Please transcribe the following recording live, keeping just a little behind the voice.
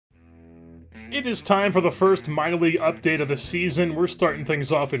It is time for the first minor league update of the season. We're starting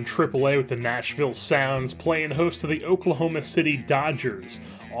things off in AAA with the Nashville Sounds playing host to the Oklahoma City Dodgers.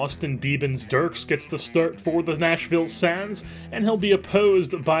 Austin Beebens-Dirks gets the start for the Nashville Sounds, and he'll be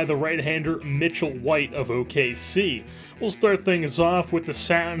opposed by the right-hander Mitchell White of OKC. We'll start things off with the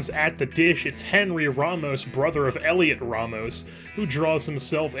Sounds at the dish. It's Henry Ramos, brother of Elliot Ramos, who draws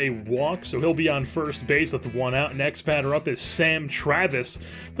himself a walk, so he'll be on first base with one out. Next batter up is Sam Travis,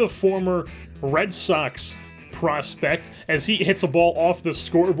 the former Red Sox prospect, as he hits a ball off the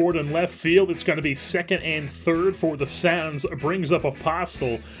scoreboard in left field. It's going to be second and third for the Sounds. Brings up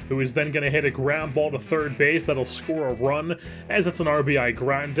Apostle, who is then going to hit a ground ball to third base that'll score a run, as it's an RBI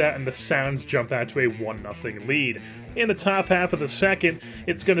ground out, and the Sounds jump out to a 1-0 lead. In the top half of the second,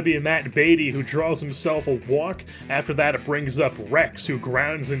 it's going to be Matt Beatty who draws himself a walk. After that, it brings up Rex, who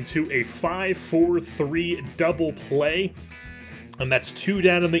grounds into a 5-4-3 double play. And that's 2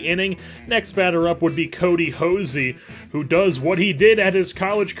 down in the inning. Next batter up would be Cody Hosey, who does what he did at his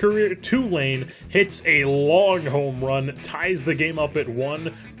college career at Tulane, hits a long home run, ties the game up at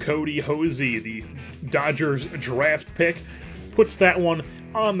 1. Cody Hosey, the Dodgers draft pick, puts that one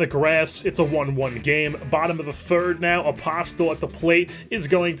on the grass. It's a 1-1 game. Bottom of the third now, Apostle at the plate is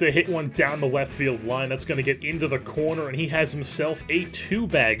going to hit one down the left field line. That's going to get into the corner, and he has himself a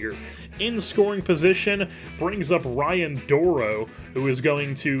 2-bagger. In scoring position, brings up Ryan Doro, who is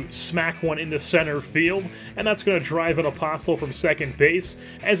going to smack one into center field, and that's going to drive an Apostle from second base,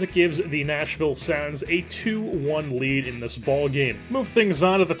 as it gives the Nashville Sounds a 2-1 lead in this ball game. Move things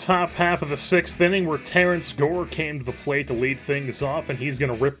on to the top half of the 6th inning, where Terrence Gore came to the plate to lead things off, and he's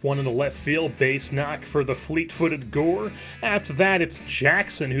going to rip one into left field, base knock for the fleet-footed Gore. After that, it's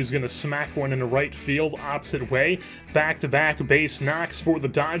Jackson who's going to smack one into right field, opposite way. Back-to-back base knocks for the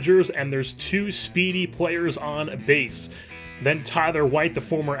Dodgers, and there's 2 speedy players on base. Then Tyler White, the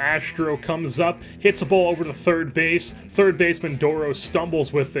former Astro, comes up, hits a ball over to third base. Third baseman Doro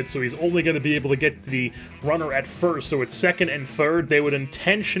stumbles with it, so he's only going to be able to get the runner at first. So it's second and third. They would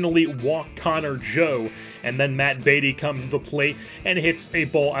intentionally walk Connor Joe, and then Matt Beatty comes to the plate and hits a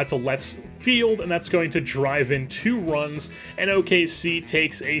ball out to left field, and that's going to drive in 2 runs, and OKC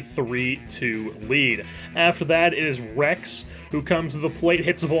takes a 3-2 lead. After that, it is Rex who comes to the plate,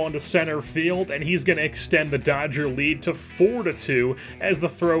 hits the ball into center field, and he's going to extend the Dodger lead to 4-2, as the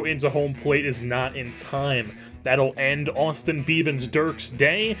throw into home plate is not in time. That'll end Austin Beebens-Dirks'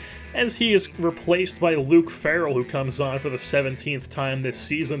 day, as he is replaced by Luke Farrell, who comes on for the 17th time this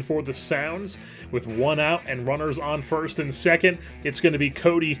season for the Sounds. With 1 out and runners on first and second, it's going to be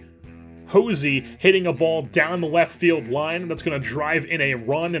Cody Hosey hitting a ball down the left field line. That's going to drive in a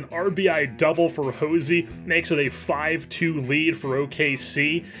run. An RBI double for Hosey makes it a 5-2 lead for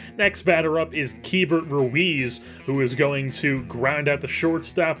OKC. Next batter up is Keibert Ruiz, who is going to ground out the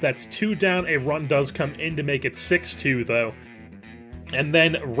shortstop. That's 2 down. A run does come in to make it 6-2, though. And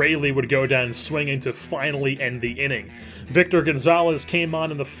then Rayleigh would go down swinging to finally end the inning. Victor Gonzalez came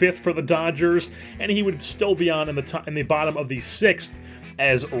on in the 5th for the Dodgers, and he would still be on in the bottom of the 6th,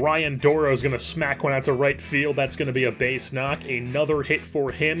 as Ryan Doro is going to smack one out to right field. That's going to be a base knock. Another hit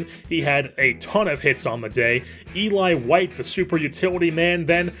for him. He had a ton of hits on the day. Eli White, the super utility man,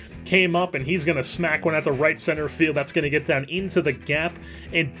 then came up, and he's going to smack one out to right center field. That's going to get down into the gap.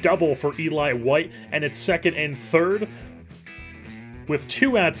 And double for Eli White, and it's second and third, with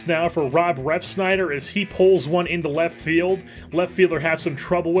 2 outs now for Rob Refsnyder as he pulls one into left field. Left fielder has some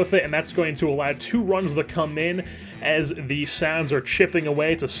trouble with it, and that's going to allow 2 runs to come in as the Sounds are chipping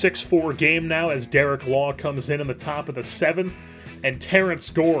away. It's a 6-4 game now as Derek Law comes in the top of the 7th. And Terrence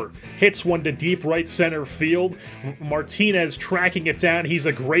Gore hits one to deep right center field. Martinez tracking it down. He's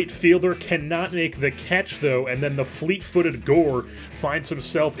a great fielder, cannot make the catch, though. And then the fleet-footed Gore finds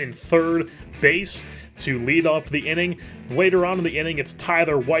himself in third base to lead off the inning. Later on in the inning, it's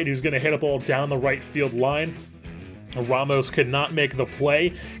Tyler White who's going to hit a ball down the right field line. Ramos could not make the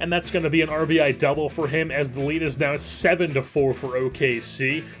play, and that's going to be an RBI double for him, as the lead is now 7-4 for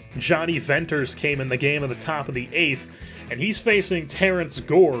OKC. Johnny Venters came in the game in the top of the 8th, and he's facing Terrence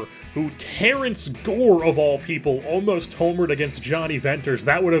Gore, who Terrence Gore, of all people, almost homered against Johnny Venters.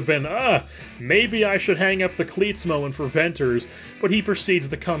 That would have been, maybe I should hang up the cleats moment for Venters, but he proceeds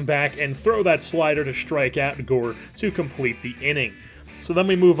to come back and throw that slider to strike out Gore to complete the inning. So then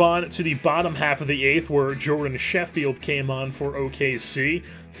we move on to the bottom half of the 8th, where Jordan Sheffield came on for OKC,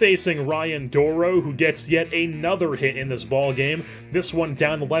 facing Ryan Doro, who gets yet another hit in this ball game. This one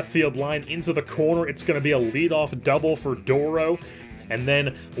down the left field line into the corner. It's going to be a leadoff double for Doro. And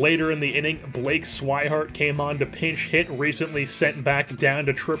then later in the inning, Blake Swihart came on to pinch hit, recently sent back down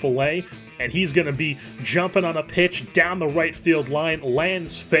to AAA, and he's going to be jumping on a pitch down the right field line,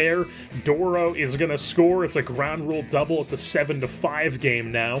 lands fair. Doro is going to score. It's a ground rule double. It's a 7-5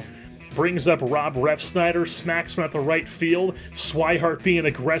 game now. Brings up Rob Refsnyder, smacks him at the right field. Swihart being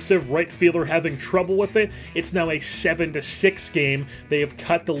aggressive, right fielder having trouble with it. It's now a 7-6 game. They have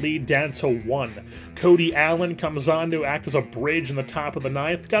cut the lead down to 1. Cody Allen comes on to act as a bridge in the top of the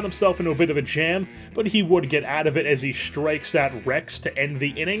 9th. Got himself into a bit of a jam, but he would get out of it as he strikes out Rex to end the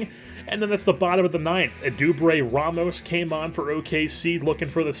inning. And then that's the bottom of the 9th. Edubre Ramos came on for OKC looking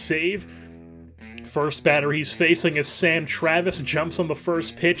for the save. First batter he's facing is Sam Travis, jumps on the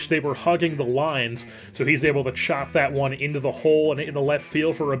first pitch. They were hugging the lines, so he's able to chop that one into the hole and in the left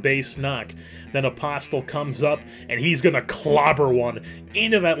field for a base knock. Then Apostle comes up, and he's going to clobber one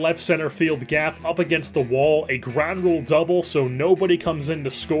into that left center field gap up against the wall. A ground rule double, so nobody comes in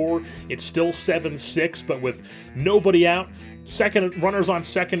to score. It's still 7-6, but with nobody out, runners on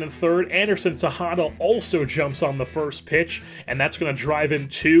second and third. Anderson Tejada also jumps on the first pitch, and that's going to drive in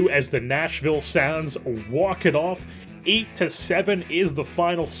 2 as the Nashville Sounds walk it off. 8-7 is the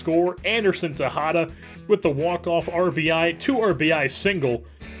final score. Anderson Tejada with the walk-off RBI, 2 RBI single,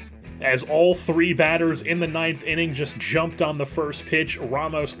 as all 3 batters in the 9th inning just jumped on the first pitch.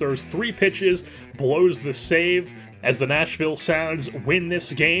 Ramos throws 3 pitches, blows the save, as the Nashville Sounds win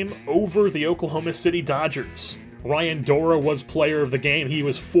this game over the Oklahoma City Dodgers. Ryan Dora was player of the game. He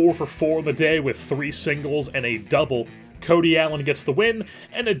was 4 for 4 on the day with 3 singles and a double. Cody Allen gets the win,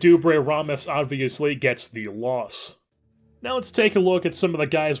 and Edubre Ramos obviously gets the loss. Now let's take a look at some of the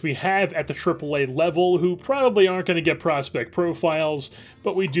guys we have at the AAA level who probably aren't going to get prospect profiles,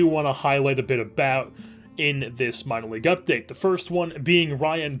 but we do want to highlight a bit about in this minor league update. The first one being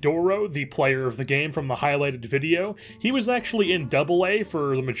Ryan Doro, the player of the game from the highlighted video. He was actually in AA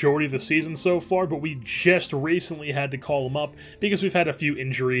for the majority of the season so far, but we just recently had to call him up because we've had a few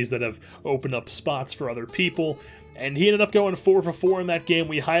injuries that have opened up spots for other people. And he ended up going 4 for 4 in that game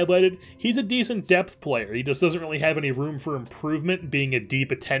we highlighted. He's a decent depth player. He just doesn't really have any room for improvement, being a D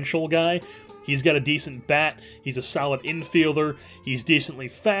potential guy. He's got a decent bat. He's a solid infielder. He's decently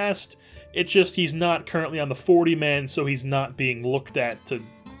fast. It's just he's not currently on the 40-man, so he's not being looked at to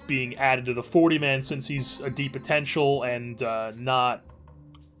being added to the 40-man since he's a D potential and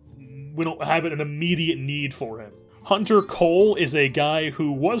we don't have an immediate need for him. Hunter Cole is a guy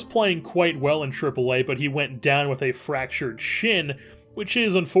who was playing quite well in AAA, but he went down with a fractured shin, which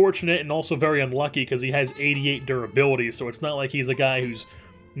is unfortunate and also very unlucky because he has 88 durability, so it's not like he's a guy who's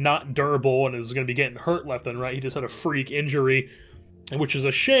not durable and is going to be getting hurt left and right. He just had a freak injury, which is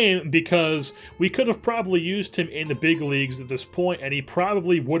a shame because we could have probably used him in the big leagues at this point, and he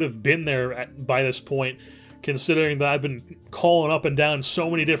probably would have been there by this point, considering that I've been calling up and down so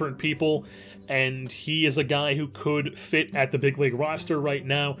many different people, and he is a guy who could fit at the big league roster right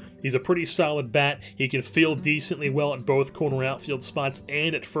now. He's a pretty solid bat. He can field decently well at both corner outfield spots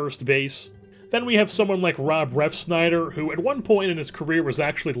and at first base. Then we have someone like Rob Refsnyder, who at one point in his career was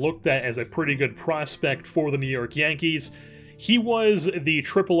actually looked at as a pretty good prospect for the New York Yankees. He was the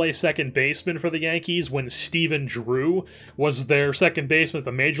AAA second baseman for the Yankees when Steven Drew was their second baseman at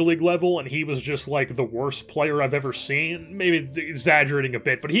the major league level, and he was just like the worst player I've ever seen. Maybe exaggerating a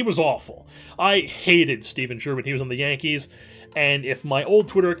bit, but he was awful. I hated Steven Drew when he was on the Yankees, and if my old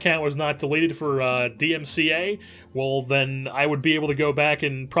Twitter account was not deleted for DMCA, well, then I would be able to go back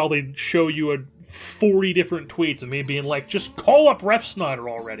and probably show you 40 different tweets of me being like, just call up Refsnyder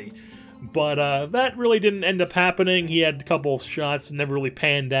already. But that really didn't end up happening. He had a couple of shots and never really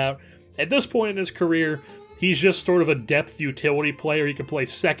panned out. At this point in his career, he's just sort of a depth utility player. He can play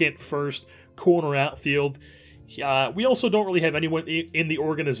second, first, corner outfield. We also don't really have anyone in the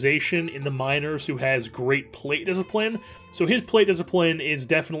organization in the minors who has great plate discipline, so his plate discipline is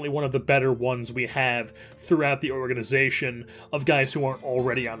definitely one of the better ones we have throughout the organization of guys who aren't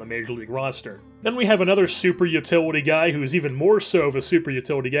already on the Major League roster. Then we have another super utility guy who's even more so of a super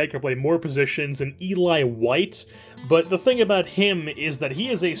utility guy, can play more positions than Eli White, but the thing about him is that he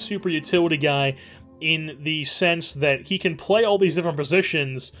is a super utility guy in the sense that he can play all these different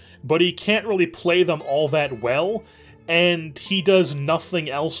positions, but he can't really play them all that well, and he does nothing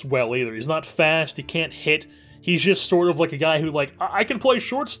else well either. He's not fast, he can't hit, he's just sort of like a guy who, like, I can play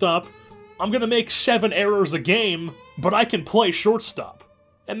shortstop, I'm gonna make 7 errors a game, but I can play shortstop.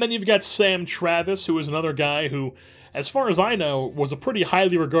 And then you've got Sam Travis, who is another guy who, as far as I know, was a pretty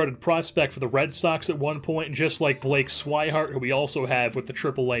highly regarded prospect for the Red Sox at one point, just like Blake Swihart, who we also have with the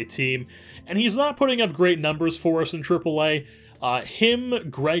AAA team. And he's not putting up great numbers for us in AAA. Him,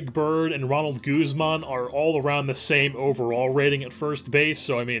 Greg Bird, and Ronald Guzman are all around the same overall rating at first base,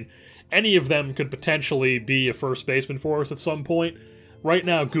 so I mean, any of them could potentially be a first baseman for us at some point. Right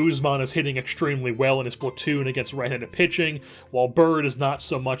now, Guzman is hitting extremely well in his platoon against right-handed pitching, while Bird is not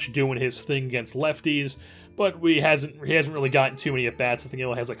so much doing his thing against lefties, but he hasn't really gotten too many at-bats. I think he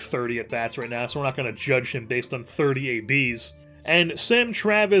only has like 30 at-bats right now, so we're not going to judge him based on 30 ABs. And Sam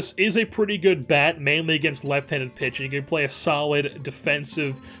Travis is a pretty good bat, mainly against left-handed pitching. He can play a solid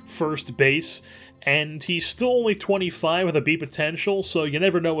defensive first base, and he's still only 25 with a B potential, so you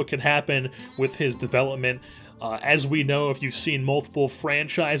never know what can happen with his development. As we know, if you've seen multiple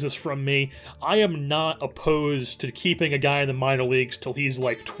franchises from me, I am not opposed to keeping a guy in the minor leagues till he's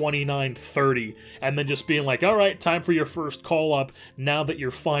like 29, 30, and then just being like, alright, time for your first call-up now that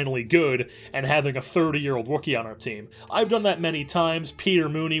you're finally good, and having a 30-year-old rookie on our team. I've done that many times. Peter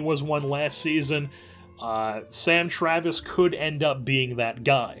Mooney was one last season. Sam Travis could end up being that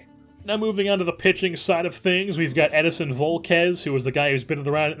guy. Now moving on to the pitching side of things, we've got Edison Volquez, who is the guy who's been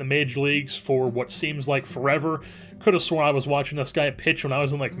around in the major leagues for what seems like forever. Could have sworn I was watching this guy pitch when I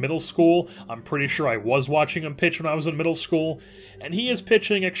was in like middle school. I'm pretty sure I was watching him pitch when I was in middle school. And he is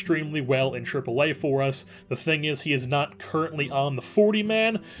pitching extremely well in AAA for us. The thing is, he is not currently on the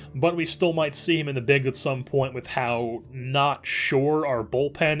 40-man, but we still might see him in the bigs at some point with how not sure our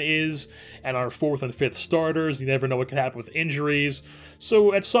bullpen is, and our 4th and 5th starters. You never know what could happen with injuries.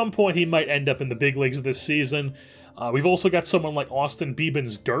 So at some point, he might end up in the big leagues this season. We've also got someone like Austin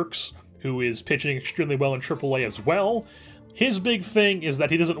Biebens-Dirks, who is pitching extremely well in AAA as well. His big thing is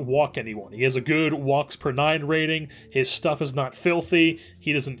that he doesn't walk anyone. He has a good walks per 9 rating, his stuff is not filthy,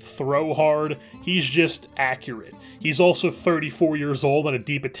 he doesn't throw hard, he's just accurate. He's also 34 years old and a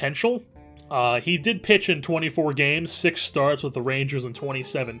D potential. He did pitch in 24 games, 6 starts with the Rangers in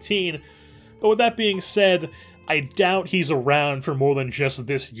 2017, but with that being said, I doubt he's around for more than just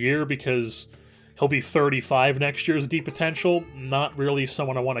this year because he'll be 35 next year's D potential. Not really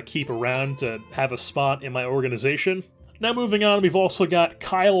someone I want to keep around to have a spot in my organization. Now moving on, we've also got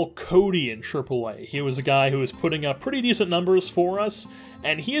Kyle Cody in AAA. He was a guy who was putting up pretty decent numbers for us,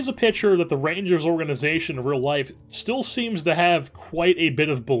 and he is a pitcher that the Rangers organization in real life still seems to have quite a bit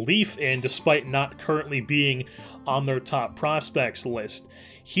of belief in, despite not currently being on their top prospects list.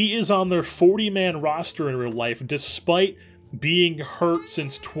 He is on their 40-man roster in real life, despite being hurt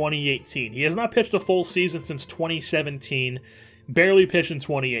since 2018. He has not pitched a full season since 2017, barely pitched in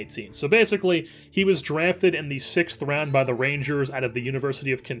 2018. So basically, he was drafted in the 6th round by the Rangers out of the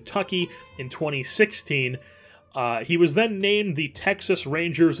University of Kentucky in 2016. He was then named the Texas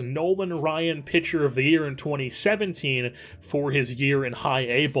Rangers Nolan Ryan Pitcher of the Year in 2017 for his year in high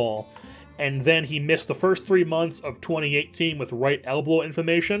A ball. And then he missed the first 3 months of 2018 with right elbow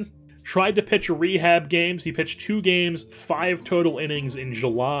inflammation. Tried to pitch rehab games. He pitched 2 games, 5 total innings in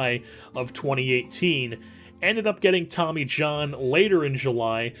July of 2018. Ended up getting Tommy John later in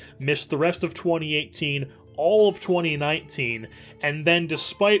July, missed the rest of 2018, all of 2019, and then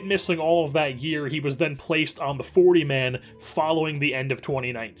despite missing all of that year, he was then placed on the 40-man following the end of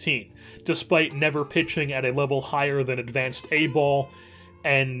 2019, despite never pitching at a level higher than advanced A-ball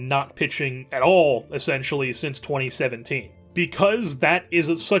and not pitching at all, essentially, since 2017. Because that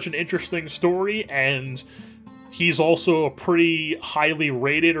is such an interesting story, and he's also a pretty highly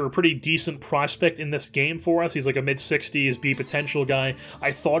rated or a pretty decent prospect in this game for us. He's like a mid-60s B potential guy.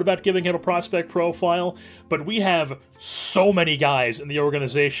 I thought about giving him a prospect profile, but we have so many guys in the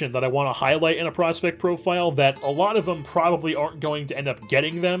organization that I want to highlight in a prospect profile that a lot of them probably aren't going to end up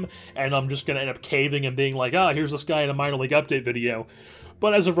getting them, and I'm just going to end up caving and being like, here's this guy in a minor league update video.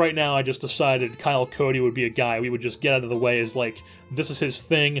 But as of right now, I just decided Kyle Cody would be a guy we would just get out of the way as like, this is his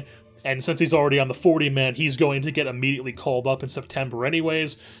thing. And since he's already on the 40-man, he's going to get immediately called up in September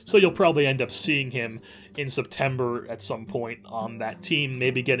anyways, so you'll probably end up seeing him in September at some point on that team,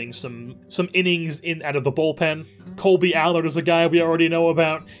 maybe getting some innings in out of the bullpen. Colby Allard is a guy we already know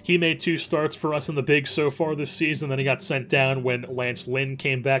about. He made 2 starts for us in the bigs so far this season, then he got sent down when Lance Lynn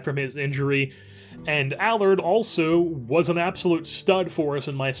came back from his injury. And Allard also was an absolute stud for us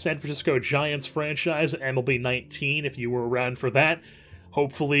in my San Francisco Giants franchise, MLB 19, if you were around for that.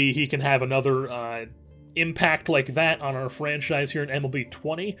 Hopefully he can have another impact like that on our franchise here in MLB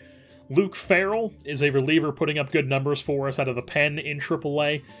 20. Luke Farrell is a reliever putting up good numbers for us out of the pen in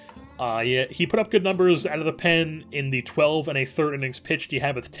AAA. Yeah, he put up good numbers out of the pen in the 12 1/3 innings pitched he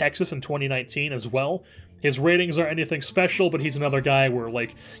had with Texas in 2019 as well. His ratings aren't anything special, but he's another guy where,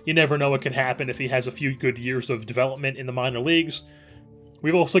 like, you never know what can happen if he has a few good years of development in the minor leagues.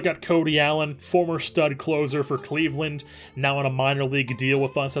 We've also got Cody Allen, former stud closer for Cleveland, now on a minor league deal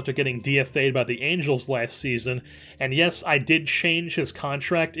with us after getting DFA'd by the Angels last season. And yes, I did change his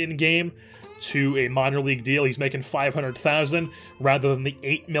contract in-game to a minor league deal. He's making $500,000 rather than the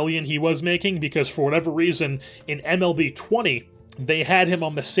 $8 million he was making, because for whatever reason, in MLB 20, they had him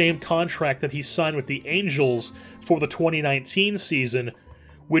on the same contract that he signed with the Angels for the 2019 season,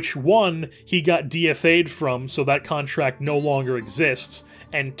 which one, he got DFA'd from, so that contract no longer exists,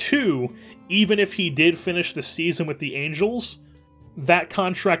 and two, even if he did finish the season with the Angels, that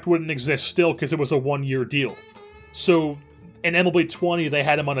contract wouldn't exist still because it was a one-year deal. So in MLB 20, they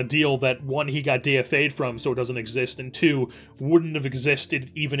had him on a deal that, one, he got DFA'd from, so it doesn't exist, and two, wouldn't have existed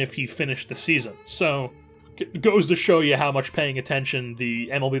even if he finished the season. So it goes to show you how much paying attention the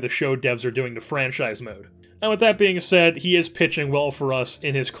MLB The Show devs are doing to franchise mode. And with that being said, he is pitching well for us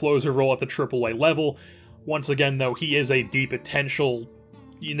in his closer role at the AAA level. Once again, though, he is a deep potential.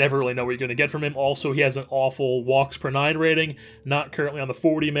 You never really know what you're going to get from him. Also, he has an awful walks per 9 rating, not currently on the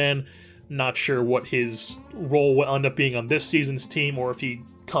 40-man. Not sure what his role will end up being on this season's team or if he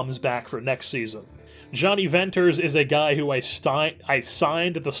comes back for next season. Johnny Venters is a guy who I signed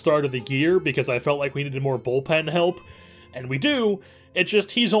at the start of the year because I felt like we needed more bullpen help, and we do. It's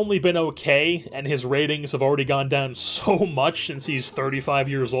just he's only been okay, and his ratings have already gone down so much since he's 35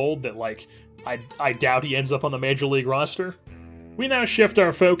 years old that, like, I doubt he ends up on the Major League roster. We now shift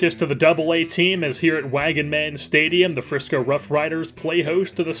our focus to the AA team, as here at Wagon Man Stadium, the Frisco Rough Riders play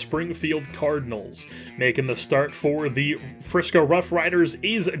host to the Springfield Cardinals. Making the start for the Frisco Rough Riders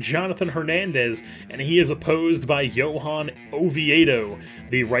is Jonathan Hernandez, and he is opposed by Johan Oviedo,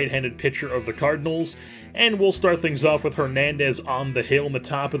 the right-handed pitcher of the Cardinals. And we'll start things off with Hernandez on the hill in the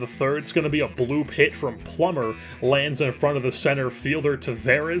top of the third. It's going to be a bloop hit from Plummer. Lands in front of the center fielder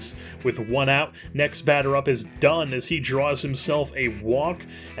Tavares with one out. Next batter up is Dunn as he draws himself a walk.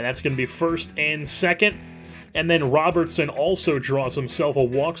 And that's going to be first and second. And then Robertson also draws himself a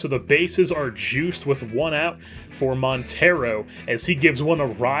walk, so the bases are juiced with one out for Montero as he gives one a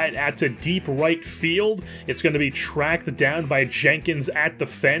ride out to deep right field. It's going to be tracked down by Jenkins at the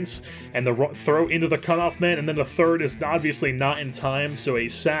fence, and the throw into the cutoff man, and then the third is obviously not in time, so a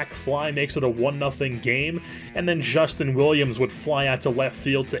sac fly makes it a 1-0 game, and then Justin Williams would fly out to left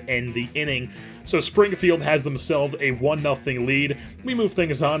field to end the inning. So Springfield has themselves a 1-0 lead. We move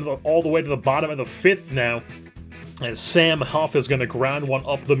things on all the way to the bottom of the fifth now, as Sam Huff is going to ground one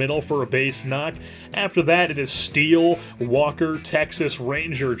up the middle for a base knock. After that, it is Steele. Walker, Texas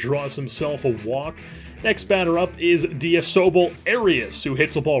Ranger, draws himself a walk. Next batter up is Diasobal Arias, who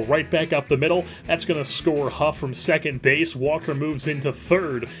hits the ball right back up the middle. That's going to score Huff from second base. Walker moves into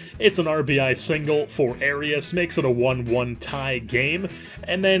third. It's an RBI single for Arias, makes it a 1-1 tie game.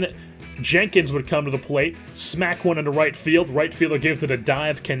 And then Jenkins would come to the plate, smack one into right field. Right fielder gives it a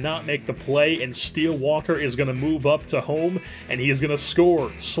dive, cannot make the play, and Steele Walker is going to move up to home, and he is going to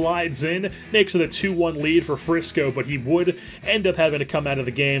score. Slides in, makes it a 2-1 lead for Frisco, but he would end up having to come out of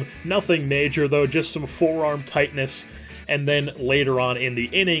the game. Nothing major, though, just some forearm tightness. And then later on in the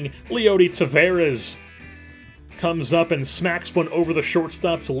inning, Leody Tavares comes up and smacks one over the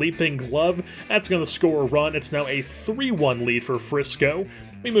shortstop's leaping glove. That's going to score a run. It's now a 3-1 lead for Frisco.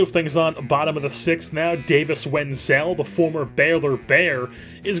 We move things on, bottom of the sixth now. Davis Wenzel, the former Baylor Bear,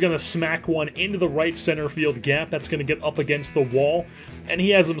 is going to smack one into the right center field gap. That's going to get up against the wall, and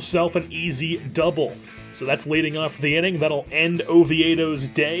he has himself an easy double. So that's leading off the inning. That'll end Oviedo's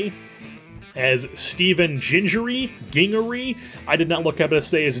day, as Stephen Gingery, I did not look up how to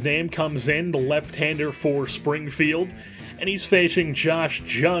say his name, comes in, the left-hander for Springfield. And he's facing Josh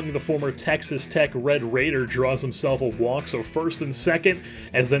Jung, the former Texas Tech Red Raider, draws himself a walk. So first and second,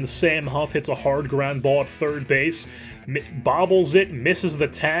 as then Sam Huff hits a hard ground ball at third base, bobbles it, misses the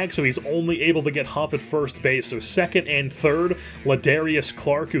tag, so he's only able to get Huff at first base. So second and third, Ladarius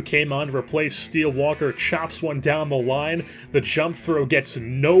Clark, who came on to replace Steele Walker, chops one down the line. The jump throw gets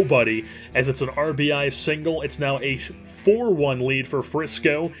nobody, as it's an RBI single. It's now a 4-1 lead for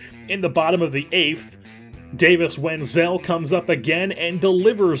Frisco. In the bottom of the eighth, Davis Wenzel comes up again and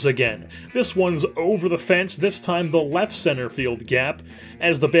delivers again. This one's over the fence, this time the left center field gap,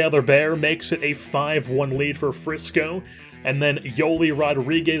 as the Baylor Bear makes it a 5-1 lead for Frisco. And then Yoli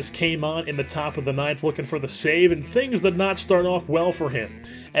Rodriguez came on in the top of the ninth looking for the save, and things did not start off well for him,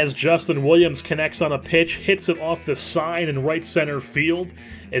 as Justin Williams connects on a pitch, hits it off the sign in right center field.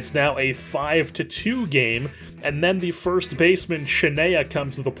 It's now a 5-2 game, and then the first baseman, Chinea,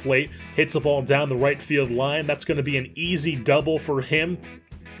 comes to the plate, hits the ball down the right field line. That's going to be an easy double for him.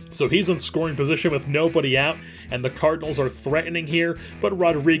 So he's in scoring position with nobody out, and the Cardinals are threatening here, but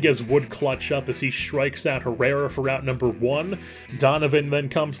Rodriguez would clutch up as he strikes out Herrera for out number 1. Donovan then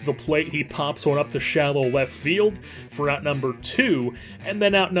comes to the plate. He pops one up to shallow left field for out number 2, and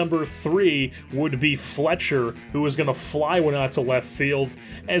then out number 3 would be Fletcher, who is going to fly one out to left field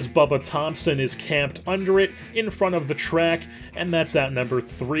as Bubba Thompson is camped under it in front of the track, and that's out number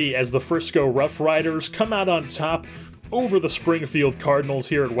 3 as the Frisco Rough Riders come out on top over the Springfield Cardinals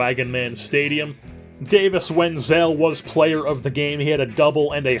here at Wagon Man Stadium. Davis Wenzel was player of the game. He had a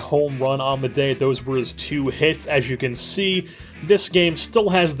double and a home run on the day. Those were his 2 hits. As you can see, this game still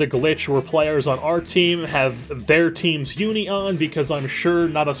has the glitch where players on our team have their team's uni on, because I'm sure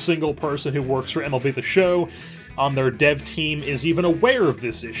not a single person who works for MLB The Show on their dev team is even aware of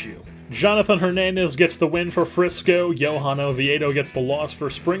this issue. Jonathan Hernandez gets the win for Frisco. Johan Oviedo gets the loss for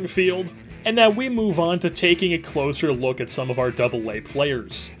Springfield. And now we move on to taking a closer look at some of our AA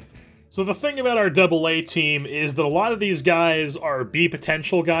players. So the thing about our AA team is that a lot of these guys are B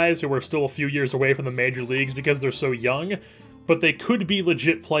potential guys who are still a few years away from the major leagues because they're so young, but they could be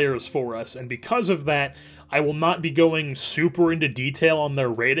legit players for us, and because of that, I will not be going super into detail on their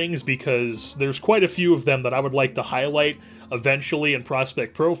ratings because there's quite a few of them that I would like to highlight eventually in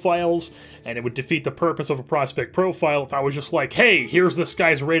prospect profiles, and it would defeat the purpose of a prospect profile if I was just like, hey, here's this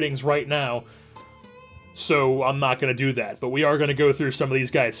guy's ratings right now. So I'm not going to do that, but we are going to go through some of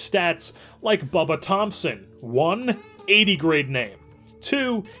these guys' stats, like Bubba Thompson. 1, 80 grade name.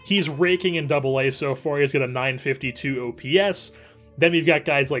 2, he's raking in AA so far. He's got a 952 OPS. Then we've got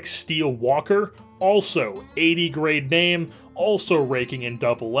guys like Steele Walker, also 80 grade name, also raking in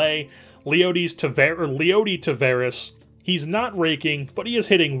AA. Leody Taveras, he's not raking, but he is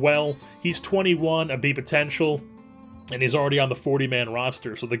hitting well. He's 21, a B potential, and he's already on the 40-man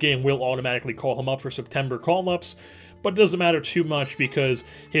roster, so the game will automatically call him up for September call-ups, but it doesn't matter too much because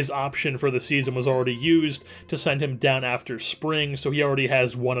his option for the season was already used to send him down after spring, so he already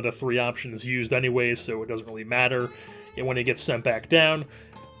has 1 out of 3 options used anyway, so it doesn't really matter when he gets sent back down.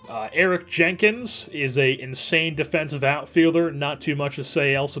 Eric Jenkins is a insane defensive outfielder, not too much to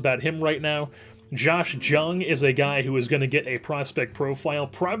say else about him right now. Josh Jung is a guy who is going to get a prospect profile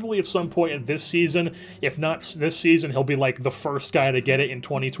probably at some point in this season. If not this season, he'll be like the first guy to get it in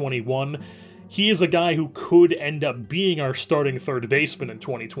 2021. He is a guy who could end up being our starting third baseman in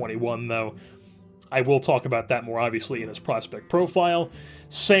 2021, though. I will talk about that more obviously in his prospect profile.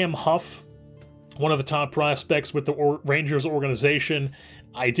 Sam Huff, one of the top prospects with the Rangers organization.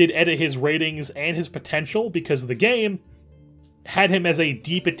 I did edit his ratings and his potential because the game had him as a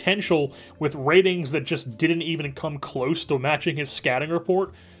D potential with ratings that just didn't even come close to matching his scouting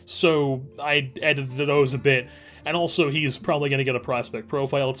report, so I edited those a bit, and also he's probably going to get a prospect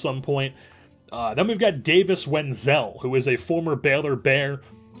profile at some point. Then we've got Davis Wenzel, who is a former Baylor Bear.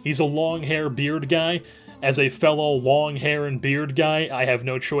 He's a long hair beard guy. As a fellow long hair and beard guy, I have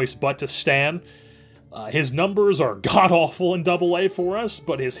no choice but to stan. His numbers are god-awful in AA for us,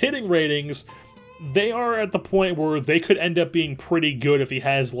 but his hitting ratings, they are at the point where they could end up being pretty good if he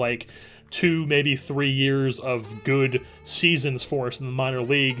has, like, 2, maybe 3 years of good seasons for us in the minor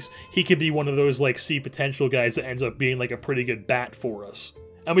leagues. He could be one of those, like, C potential guys that ends up being, like, a pretty good bat for us.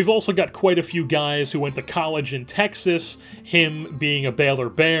 And we've also got quite a few guys who went to college in Texas, him being a Baylor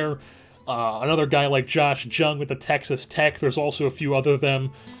Bear. Another guy like Josh Jung with the Texas Tech. There's also a few other of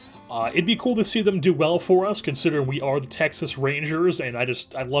them. It'd be cool to see them do well for us, considering we are the Texas Rangers, and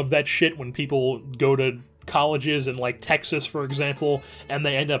I love that shit when people go to colleges in, like, Texas, for example, and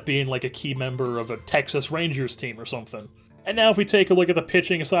they end up being, like, a key member of a Texas Rangers team or something. And now if we take a look at the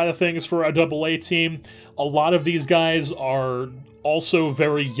pitching side of things for our AA team, a lot of these guys are also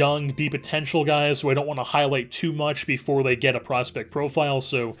very young B potential guys, so I don't want to highlight too much before they get a prospect profile,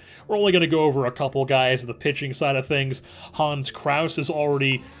 so we're only going to go over a couple guys at the pitching side of things. Hans Kraus is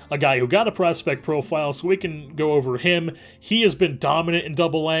already a guy who got a prospect profile, so we can go over him. He has been dominant in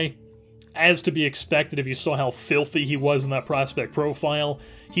AA, as to be expected if you saw how filthy he was in that prospect profile.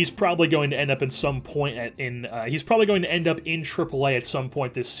 He's probably going to end up in some point he's probably going to end up in AAA at some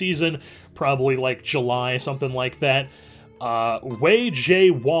point this season, probably like July, something like that. Wei J.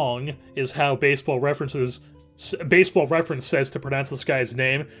 Wong is how Baseball Reference says to pronounce this guy's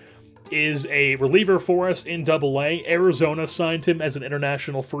name, is a reliever for us in AA. Arizona signed him as an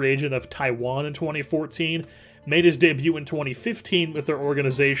international free agent of Taiwan in 2014, made his debut in 2015 with their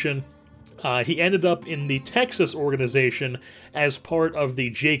organization. He ended up in the Texas organization as part of the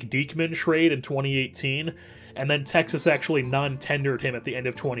Jake Diekman trade in 2018, and then Texas actually non-tendered him at the end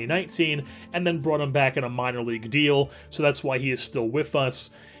of 2019, and then brought him back in a minor league deal, so that's why he is still with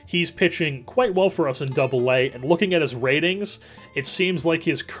us. he's pitching quite well for us in AA, and looking at his ratings, it seems like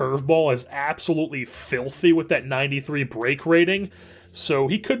his curveball is absolutely filthy with that 93 break rating. So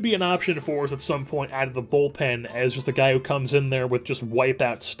he could be an option for us at some point out of the bullpen as just a guy who comes in there with just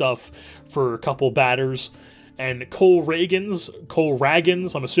wipeout stuff for a couple batters. And Cole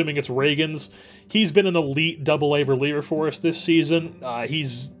Ragans, I'm assuming it's Ragans, he's been an elite AA reliever for us this season.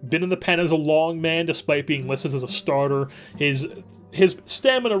 He's been in the pen as a long man despite being listed as a starter. His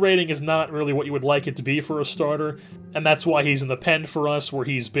stamina rating is not really what you would like it to be for a starter, and that's why he's in the pen for us, where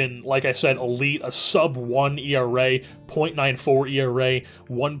he's been, like I said, elite, a sub-1 ERA, 0.94 ERA,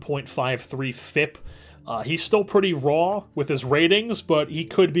 1.53 FIP. He's still pretty raw with his ratings, but he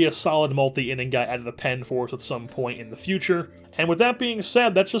could be a solid multi-inning guy out of the pen for us at some point in the future. And with that being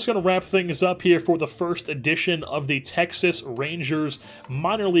said, that's just going to wrap things up here for the first edition of the Texas Rangers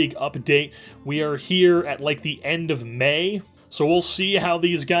Minor League Update. We are here at like the end of May, so we'll see how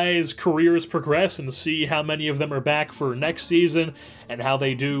these guys' careers progress and see how many of them are back for next season and how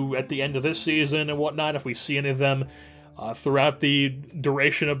they do at the end of this season and whatnot, if we see any of them throughout the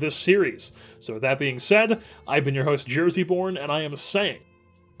duration of this series. So with that being said, I've been your host, Jerseyborn, and I am saying,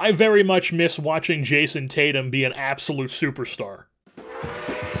 I very much miss watching Jason Tatum be an absolute superstar.